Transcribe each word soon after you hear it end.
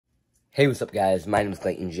Hey, what's up, guys? My name is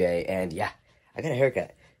Clayton J, and yeah, I got a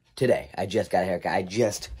haircut today. I just got a haircut.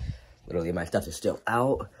 Literally, my stuff is still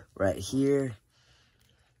out right here.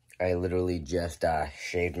 I literally just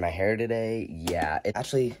shaved my hair today. Yeah,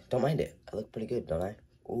 actually, don't mind it. I look pretty good, don't I?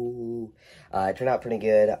 Ooh, it turned out pretty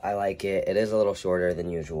good. I like it. It is a little shorter than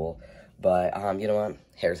usual, but you know what?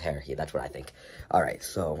 Hair's hair. Yeah, that's what I think. All right,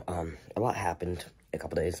 so a lot happened a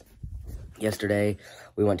couple days. Yesterday,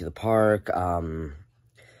 we went to the park.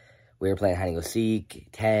 We were playing hide and go seek,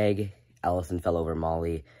 tag. Allison fell over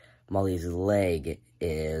Molly. Molly's leg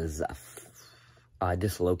is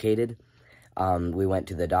dislocated. We went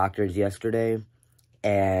to the doctor's yesterday,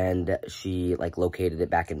 and she, like, located it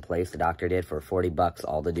back in place. The doctor did for $40.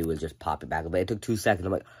 All to do was just pop it back. But it took 2 seconds.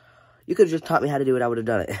 I'm like, you could have just taught me how to do it. I would have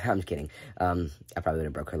done it. I'm just kidding. I probably would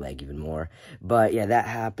have broke her leg even more. But, yeah, that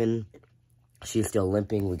happened. She's still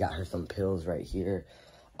limping. We got her some pills right here.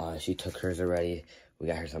 She took hers already. We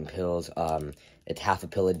got her some pills. It's half a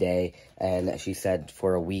pill a day. And she said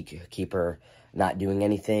for a week, keep her not doing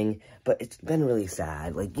anything. But it's been really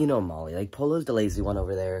sad. Like, you know Molly. Like, Polo's the lazy one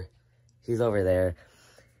over there. He's over there.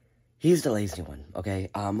 He's the lazy one, okay?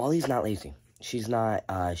 Molly's not lazy. She's not.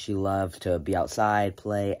 She loves to be outside,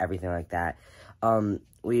 play, everything like that.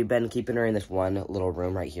 We've been keeping her in this one little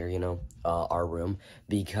room right here, you know, our room,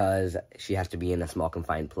 because she has to be in a small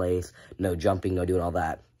confined place. No jumping, no doing all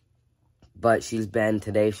that. But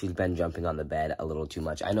today she's been jumping on the bed a little too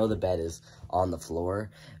much. I know the bed is on the floor,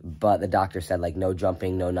 but the doctor said, like, no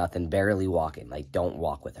jumping, no nothing, barely walking. Like, don't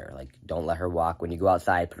walk with her. Like, don't let her walk. When you go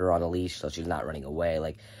outside, put her on a leash so she's not running away,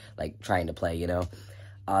 like trying to play, you know.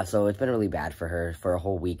 So it's been really bad for her for a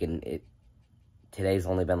whole week, and today's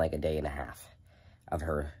only been like a day and a half of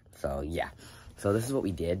her. So, yeah. So this is what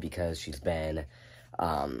we did because she's been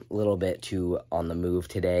a little bit too on the move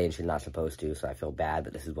today, and she's not supposed to, so I feel bad,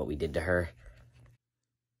 but this is what we did to her.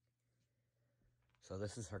 So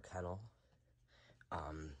this is her kennel.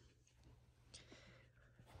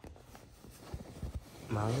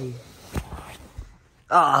 Molly.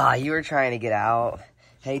 Ah, you were trying to get out.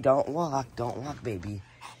 Hey, don't walk, baby.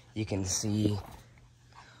 You can see,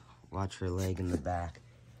 watch her leg in the back.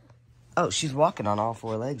 Oh, she's walking on all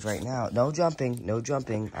four legs right now. No jumping, no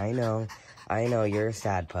jumping. I know, you're a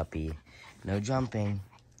sad puppy. No jumping.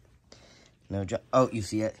 No jump. Oh, you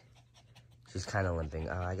see it? She's kind of limping.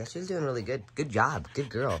 I guess she's doing really good. Good job. Good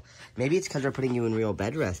girl. Maybe it's because we're putting you in real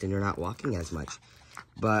bed rest and you're not walking as much.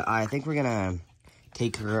 But I think we're going to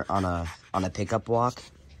take her on a pickup walk.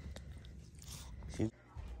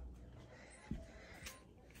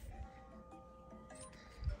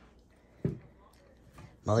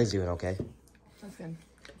 Molly's doing okay. That's good.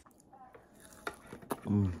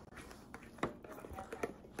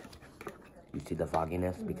 You see the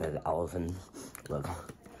fogginess? Because Allison, look,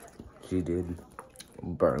 she did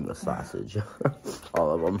burn the sausage.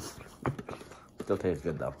 All of them. Still tastes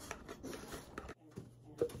good, though.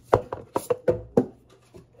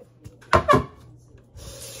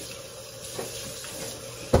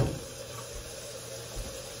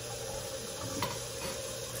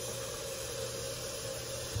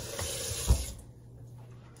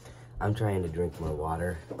 I'm trying to drink more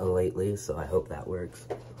water lately, so I hope that works.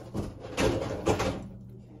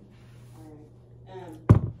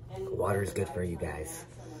 Water is good for you guys.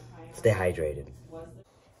 Stay hydrated.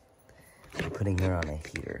 I'm putting her on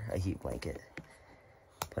a heat blanket.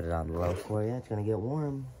 Put it on low for you. It's gonna get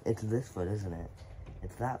warm. It's this foot, isn't it?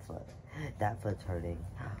 It's that foot. That foot's hurting.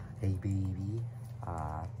 Hey, baby.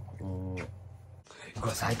 You go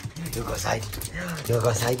outside. You go outside. You go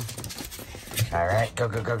outside. All right, go,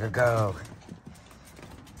 go, go, go, go.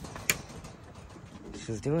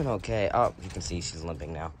 She's doing okay. Oh, you can see she's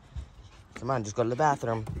limping now. Come on, just go to the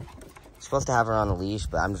bathroom. You're supposed to have her on a leash,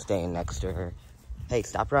 but I'm just staying next to her. Hey,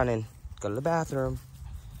 stop running. Go to the bathroom.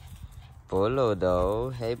 Pollo,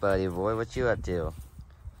 though. Hey, buddy boy, what you up to?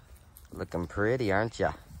 Looking pretty, aren't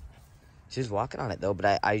ya? She's walking on it, though,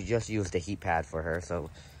 but I just used a heat pad for her, so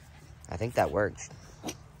I think that worked.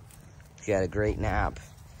 She had a great nap.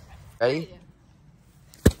 Ready?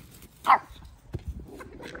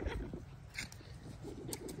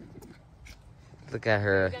 Look at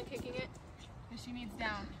her. Are you done kicking it? Because she needs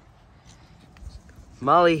down.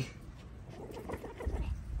 Molly.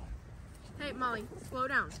 Hey, Molly, slow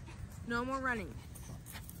down. No more running.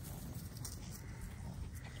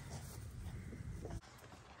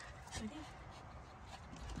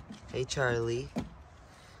 Hey, Charlie.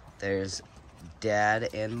 There's Dad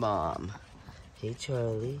and Mom. Hey,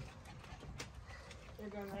 Charlie. They're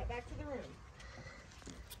going right back to the room.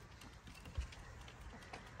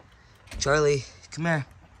 Charlie, come here.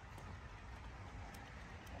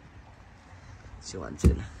 She wants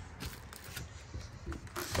in.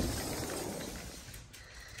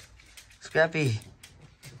 Scrappy.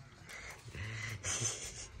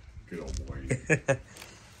 Good old boy.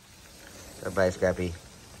 Bye, Scrappy.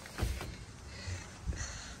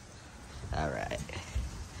 All right.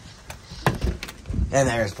 And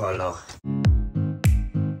there's Pollo.